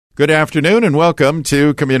Good afternoon and welcome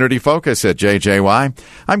to Community Focus at JJY.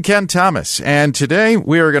 I'm Ken Thomas, and today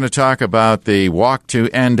we are going to talk about the Walk to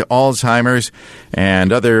End Alzheimer's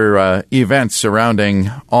and other events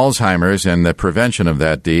surrounding Alzheimer's and the prevention of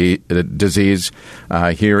that disease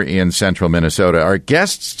here in central Minnesota. Our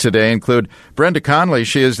guests today include Brenda Conley.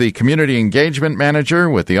 She is the Community Engagement Manager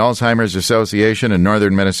with the Alzheimer's Association in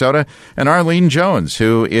northern Minnesota, and Arlene Jones,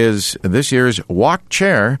 who is this year's Walk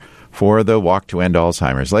Chair for the Walk to End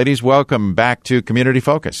Alzheimer's. Ladies, welcome back to Community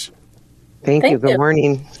Focus. Thank you. Good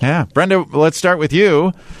morning. Yeah. Brenda, let's start with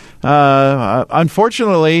you.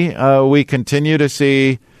 Unfortunately, we continue to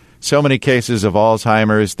see so many cases of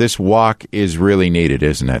Alzheimer's. This walk is really needed,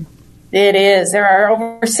 isn't it? It is. There are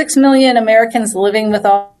over 6 million Americans living with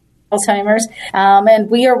Alzheimer's, and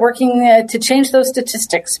we are working to change those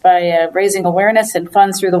statistics by raising awareness and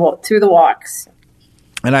funds through the walks.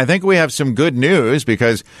 And I think we have some good news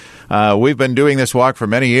because we've been doing this walk for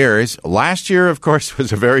many years. Last year, of course,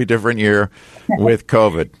 was a very different year with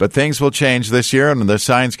COVID, but things will change this year and the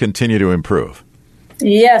signs continue to improve.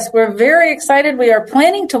 Yes, we're very excited. We are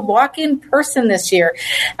planning to walk in person this year.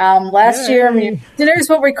 Last year, there's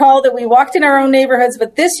what we called it. We walked in our own neighborhoods,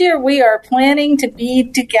 but this year we are planning to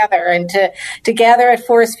be together and to gather at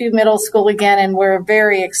Forest View Middle School again, and we're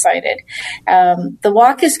very excited. The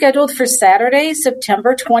walk is scheduled for Saturday,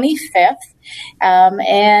 September 25th.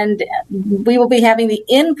 And we will be having the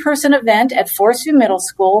in-person event at Forest View Middle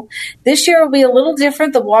School. This year will be a little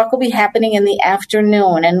different. The walk will be happening in the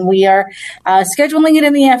afternoon, and we are scheduling it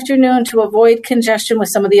in the afternoon to avoid congestion with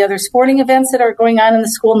some of the other sporting events that are going on in the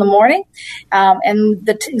school in the morning. And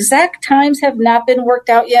the exact times have not been worked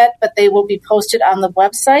out yet, but they will be posted on the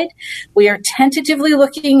website. We are tentatively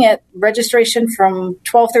looking at registration from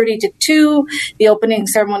 12:30 to 2, the opening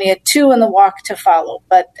ceremony at 2, and the walk to follow.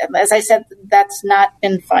 But as I said, that's not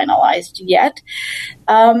been finalized yet.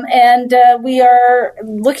 And we are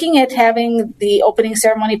looking at having the opening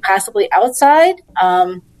ceremony possibly outside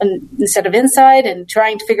instead of inside, and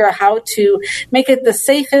trying to figure out how to make it the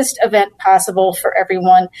safest event possible for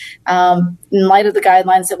everyone in light of the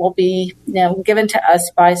guidelines that will be given to us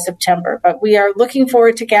by September. But we are looking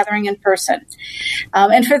forward to gathering in person.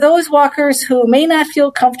 And for those walkers who may not feel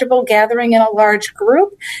comfortable gathering in a large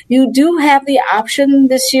group, you do have the option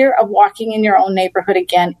this year of walking in your own neighborhood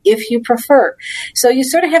again if you prefer. So you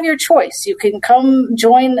sort of have your choice. You can come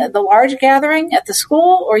join the large gathering at the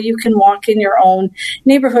school, or you can walk in your own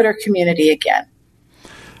neighborhood or community again.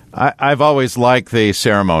 I've always liked the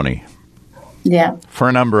ceremony. Yeah. For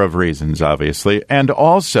a number of reasons, obviously, and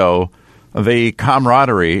also the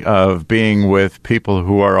camaraderie of being with people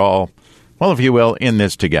who are all, well, if you will, in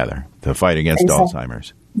this together to fight against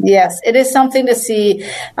Alzheimer's. Yes, it is something to see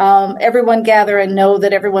everyone gather and know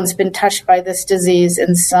that everyone's been touched by this disease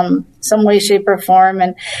in some way, shape, or form.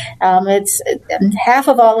 And it's half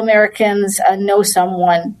of all Americans know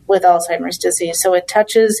someone with Alzheimer's disease. So it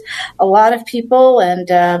touches a lot of people. And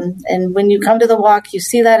when you come to the walk, you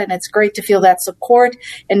see that, and it's great to feel that support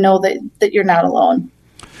and know that you're not alone.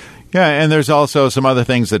 Yeah, and there's also some other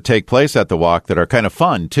things that take place at the walk that are kind of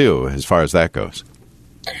fun, too, as far as that goes.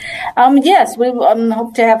 Yes, we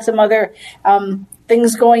hope to have some other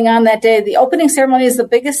things going on that day. The opening ceremony is the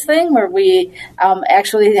biggest thing, where we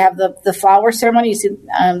actually have the flower ceremony. You see,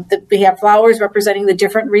 we have flowers representing the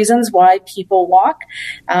different reasons why people walk.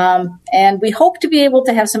 And we hope to be able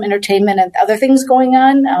to have some entertainment and other things going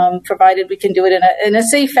on, provided we can do it in a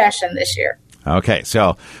safe fashion this year. Okay,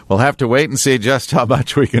 so we'll have to wait and see just how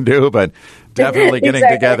much we can do, but definitely getting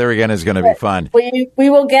together again is going to be fun. We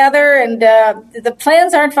will gather, and the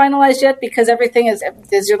plans aren't finalized yet because everything is,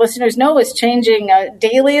 as your listeners know, is changing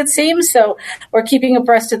daily, it seems. So we're keeping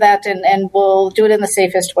abreast of that, and we'll do it in the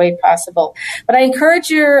safest way possible. But I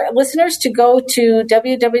encourage your listeners to go to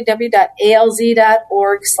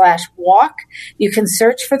www.alz.org/walk. You can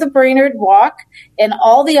search for the Brainerd Walk, and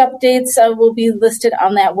all the updates will be listed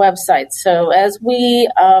on that website. So as we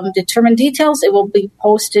determine details, it will be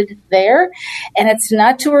posted there. And it's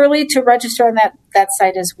not too early to register on that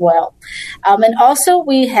site as well. And also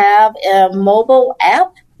we have a mobile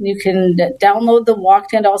app. You can download the Walk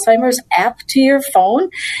to End Alzheimer's app to your phone.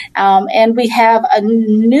 And we have a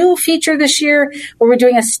new feature this year where we're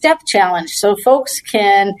doing a step challenge. So folks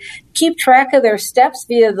can keep track of their steps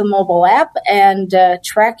via the mobile app and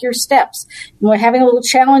track your steps. And we're having a little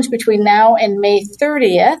challenge between now and May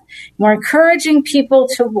 30th. We're encouraging people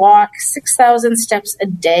to walk 6,000 steps a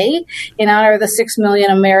day in honor of the 6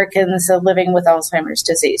 million Americans living with Alzheimer's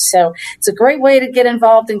disease. So it's a great way to get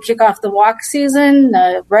involved and kick off the walk season.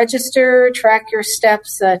 Register, track your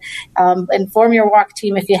steps, inform your walk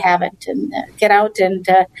team if you haven't, and get out and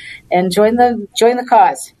join the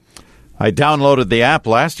cause. I downloaded the app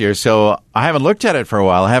last year, so I haven't looked at it for a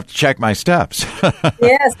while. I have to check my steps.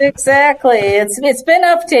 Yes, exactly. It's been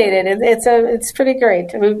updated. It's pretty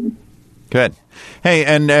great. Good. Hey,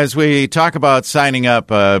 and as we talk about signing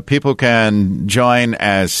up, people can join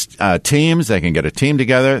as teams. They can get a team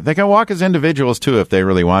together. They can walk as individuals, too, if they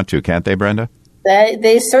really want to. Can't they, Brenda?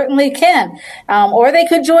 They certainly can. Or they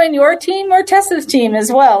could join your team or Tessa's team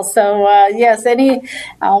as well. So, yes,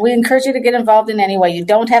 we encourage you to get involved in any way. You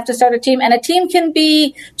don't have to start a team. And a team can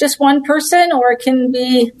be just one person or it can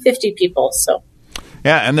be 50 people. So,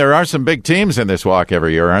 yeah, and there are some big teams in this walk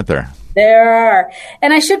every year, aren't there? There are.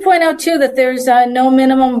 And I should point out, too, that there's no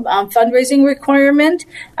minimum fundraising requirement.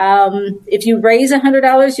 If you raise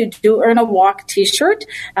 $100, you do earn a walk T-shirt,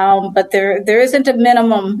 but there isn't a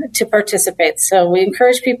minimum to participate. So we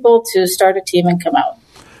encourage people to start a team and come out.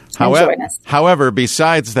 However,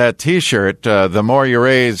 besides that T-shirt, the more you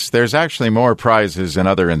raise, there's actually more prizes and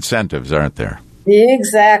other incentives, aren't there?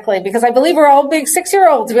 Exactly, because I believe we're all big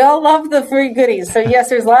 6-year-olds. We all love the free goodies. So, yes,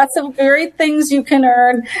 there's lots of great things you can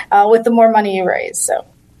earn with the more money you raise. So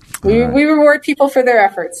we reward people for their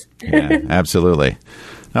efforts. Yeah, absolutely.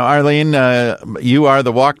 Now, Arlene, you are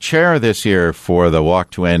the walk chair this year for the Walk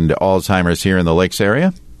to End Alzheimer's here in the Lakes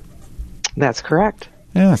area? That's correct.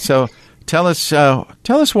 Yeah, so tell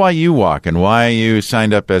us why you walk and why you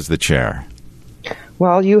signed up as the chair.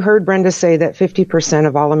 Well, you heard Brenda say that 50%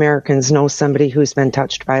 of all Americans know somebody who's been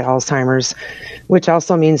touched by Alzheimer's, which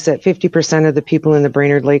also means that 50% of the people in the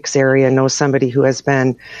Brainerd Lakes area know somebody who has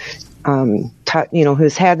been,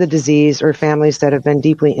 who's had the disease, or families that have been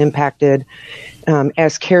deeply impacted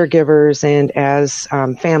as caregivers and as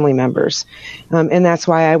family members. And that's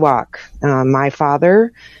why I walk. My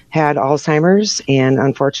father had Alzheimer's, and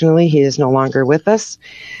unfortunately, he is no longer with us.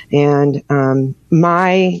 And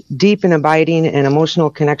my deep and abiding and emotional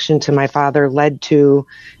connection to my father led to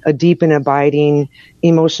a deep and abiding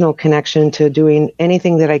emotional connection to doing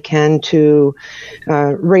anything that I can to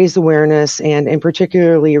raise awareness and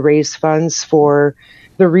particularly raise funds for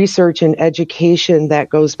the research and education that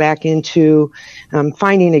goes back into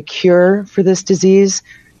finding a cure for this disease,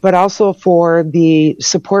 but also for the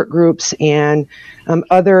support groups and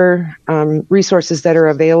other resources that are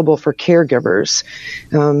available for caregivers.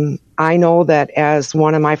 I know that as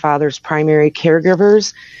one of my father's primary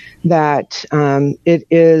caregivers, that it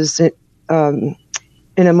is an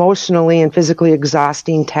emotionally and physically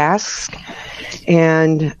exhausting task.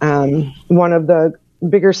 And one of the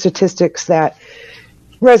bigger statistics that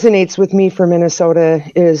resonates with me for Minnesota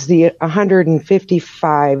is the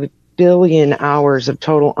 155 billion hours of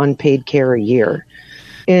total unpaid care a year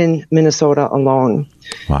in Minnesota alone.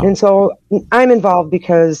 Wow. And so I'm involved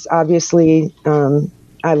because obviously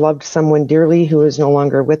I loved someone dearly who is no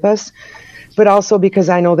longer with us, but also because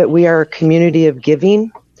I know that we are a community of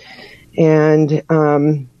giving, and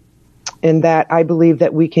that I believe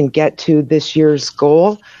that we can get to this year's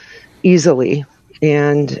goal easily.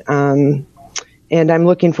 And I'm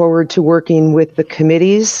looking forward to working with the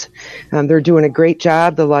committees. They're doing a great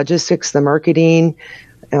job. The logistics, the marketing,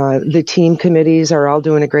 the team committees are all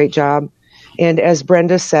doing a great job. And as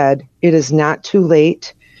Brenda said, it is not too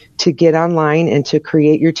late to get online and to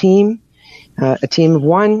create your team. A team of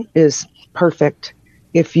one is perfect.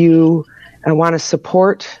 If you want to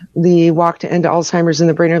support the Walk to End Alzheimer's in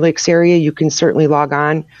the Brainerd Lakes area, you can certainly log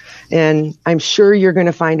on. And I'm sure you're going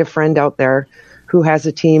to find a friend out there who has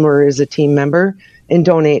a team or is a team member, and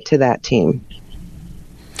donate to that team.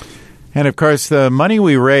 And, of course, the money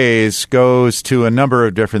we raise goes to a number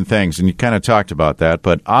of different things, and you kind of talked about that,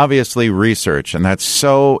 but obviously research, and that's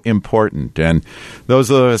so important. And those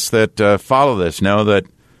of us that follow this know that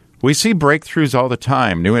we see breakthroughs all the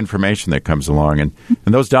time, new information that comes along, and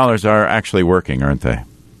those dollars are actually working, aren't they?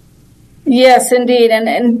 Yes, indeed.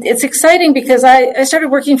 And it's exciting because I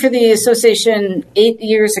started working for the association 8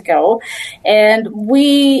 years ago. And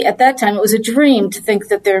at that time, it was a dream to think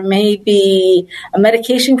that there may be a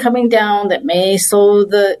medication coming down that may slow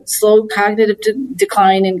cognitive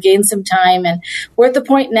decline and gain some time. And we're at the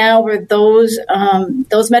point now where those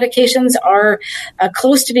medications are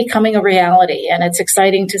close to becoming a reality. And it's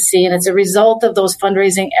exciting to see. And it's a result of those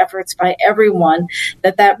fundraising efforts by everyone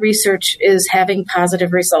that research is having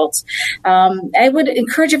positive results. I would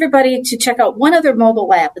encourage everybody to check out one other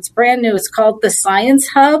mobile app. It's brand new. It's called the Science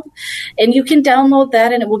Hub, and you can download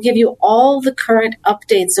that, and it will give you all the current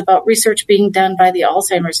updates about research being done by the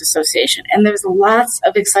Alzheimer's Association. And there's lots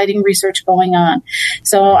of exciting research going on.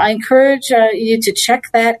 So I encourage you to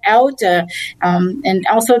check that out, and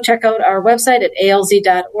also check out our website at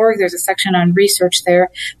alz.org. There's a section on research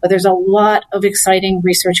there, but there's a lot of exciting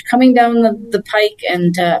research coming down the pike,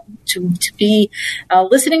 and to be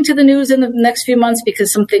listening to the news in the next few months,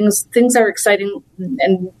 because some things are exciting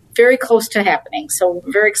and very close to happening. So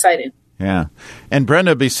very excited. Yeah. And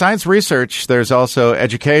Brenda, besides research, there's also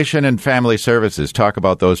education and family services. Talk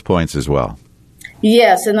about those points as well.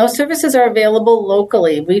 Yes, and those services are available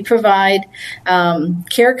locally. We provide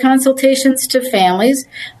care consultations to families.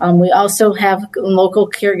 We also have local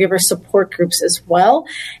caregiver support groups as well.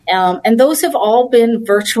 And those have all been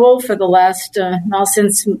virtual for the last,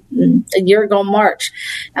 since a year ago, March.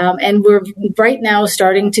 And we're right now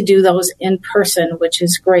starting to do those in person, which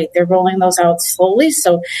is great. They're rolling those out slowly.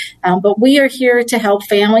 So, but we are here to help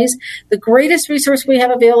families. The greatest resource we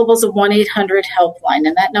have available is a 1-800 helpline,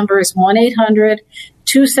 and that number is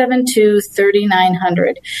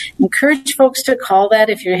 1-800-272-3900. Encourage folks to call that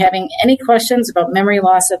if you're having any questions about memory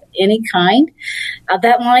loss of any kind.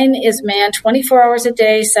 That line is manned 24 hours a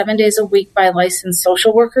day, 7 days a week by licensed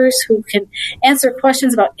social workers who can answer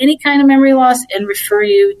questions about any kind of memory loss and refer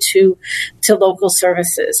you to local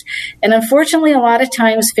services. And unfortunately, a lot of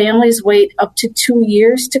times families wait up to 2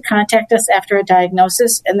 years to contact us after a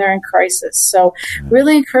diagnosis and they're in crisis. So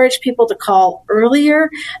really encourage people to call earlier.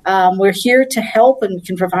 We're here to help and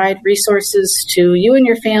can provide resources to you and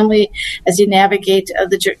your family as you navigate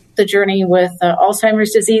the journey with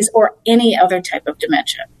Alzheimer's disease or any other type of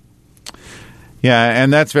dementia. Yeah,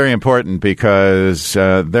 and that's very important because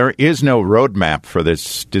there is no roadmap for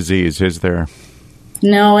this disease, is there?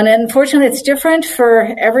 No, and unfortunately, it's different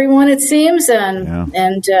for everyone, it seems, but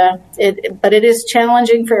it is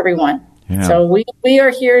challenging for everyone. Yeah. So we are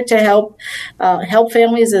here to help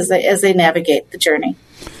families as they navigate the journey.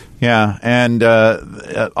 Yeah, and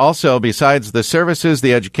also, besides the services,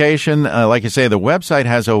 the education, like you say, the website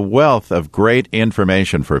has a wealth of great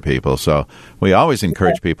information for people. So we always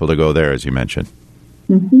encourage people to go there, as you mentioned.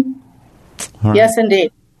 Mm-hmm. Right. Yes,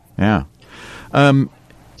 indeed. Yeah.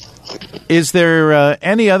 Is there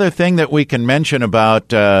any other thing that we can mention about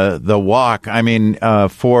the walk? I mean,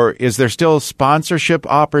 is there still sponsorship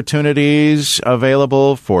opportunities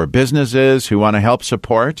available for businesses who want to help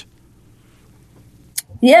support?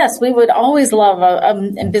 Yes, we would always love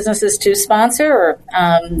businesses to sponsor, or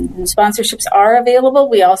sponsorships are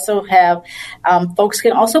available. We also have folks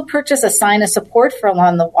can also purchase a sign of support for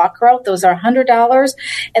along the walk route. Those are $100,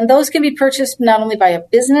 and those can be purchased not only by a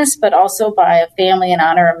business but also by a family in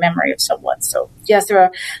honor or memory of someone. So yes, there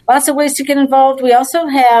are lots of ways to get involved. We also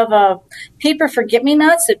have paper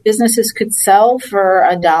forget-me-nots that businesses could sell for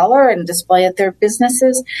 $1 and display at their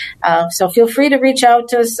businesses. So feel free to reach out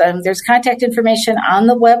to us. There's contact information on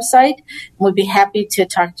the website, and we'd be happy to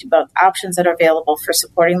talk to you about options that are available for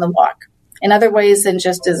supporting the walk in other ways than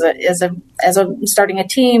just as a starting a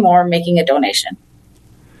team or making a donation.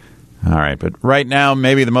 All right, but right now,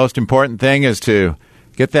 maybe the most important thing is to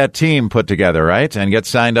get that team put together, right, and get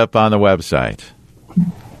signed up on the website.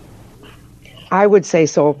 I would say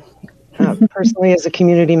so. Personally, as a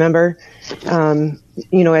community member,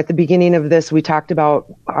 at the beginning of this, we talked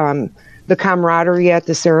about the camaraderie at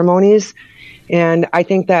the ceremonies. And I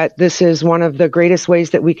think that this is one of the greatest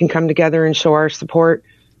ways that we can come together and show our support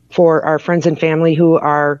for our friends and family who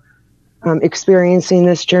are experiencing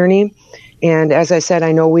this journey. And as I said,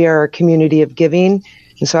 I know we are a community of giving.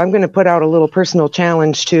 And so I'm going to put out a little personal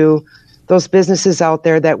challenge to those businesses out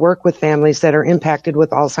there that work with families that are impacted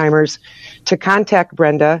with Alzheimer's to contact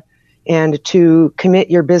Brenda and to commit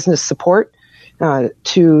your business support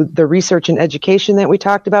to the research and education that we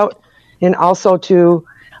talked about, and also to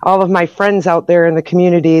all of my friends out there in the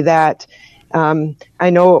community that I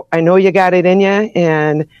know you got it in you,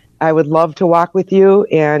 and I would love to walk with you,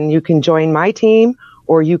 and you can join my team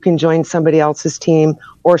or you can join somebody else's team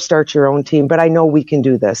or start your own team. But I know we can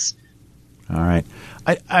do this. All right.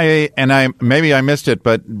 Maybe I missed it,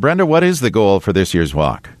 but Brenda, what is the goal for this year's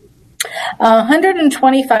walk?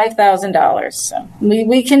 $125,000. So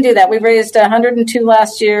we can do that. We raised $102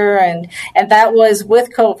 last year, and that was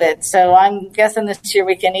with COVID. So I'm guessing this year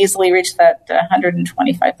we can easily reach that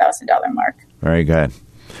 $125,000 mark. Very good.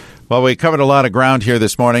 Well, we covered a lot of ground here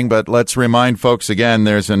this morning, but let's remind folks again,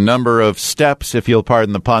 there's a number of steps, if you'll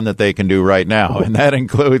pardon the pun, that they can do right now. And that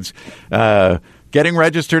includes getting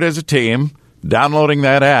registered as a team, downloading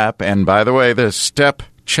that app. And by the way, the STEP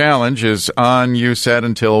challenge is on, you said,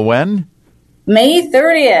 until when? May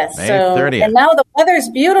 30th. May 30th. And now the weather's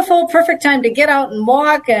beautiful, perfect time to get out and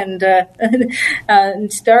walk and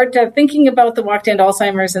start thinking about the Walk to End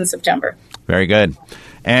Alzheimer's in September. Very good.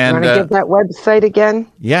 And want to give that website again?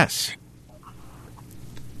 Yes.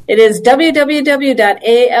 It is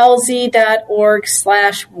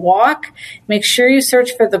www.alz.org/walk. Make sure you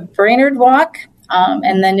search for the Brainerd Walk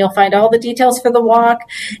And then you'll find all the details for the walk.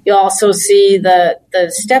 You'll also see the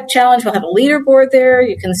step challenge. We'll have a leaderboard there.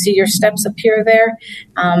 You can see your steps appear there.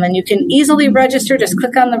 And you can easily register. Just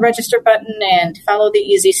click on the register button and follow the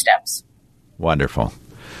easy steps. Wonderful.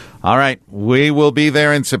 All right. We will be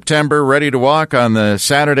there in September, ready to walk on the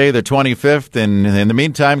Saturday, the 25th. And in the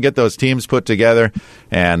meantime, get those teams put together.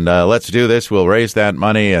 And let's do this. We'll raise that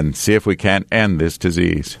money and see if we can't end this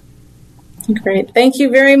disease. Great. Thank you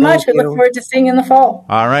very much. We look forward to seeing you in the fall.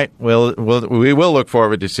 All right. We will look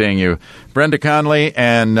forward to seeing you. Brenda Conley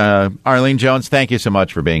and Arlene Jones, thank you so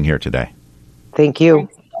much for being here today. Thank you.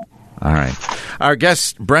 All right. Our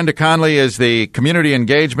guest, Brenda Conley, is the Community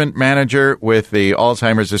Engagement Manager with the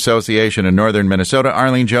Alzheimer's Association in Northern Minnesota.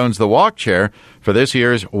 Arlene Jones, the Walk Chair for this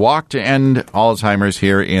year's Walk to End Alzheimer's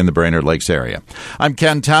here in the Brainerd Lakes area. I'm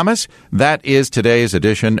Ken Thomas. That is today's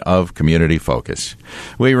edition of Community Focus.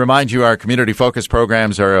 We remind you our Community Focus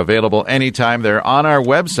programs are available anytime. They're on our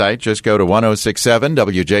website. Just go to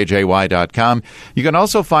 1067wjjy.com. You can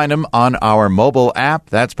also find them on our mobile app.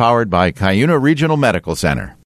 That's powered by Cuyuna Regional Medical Center.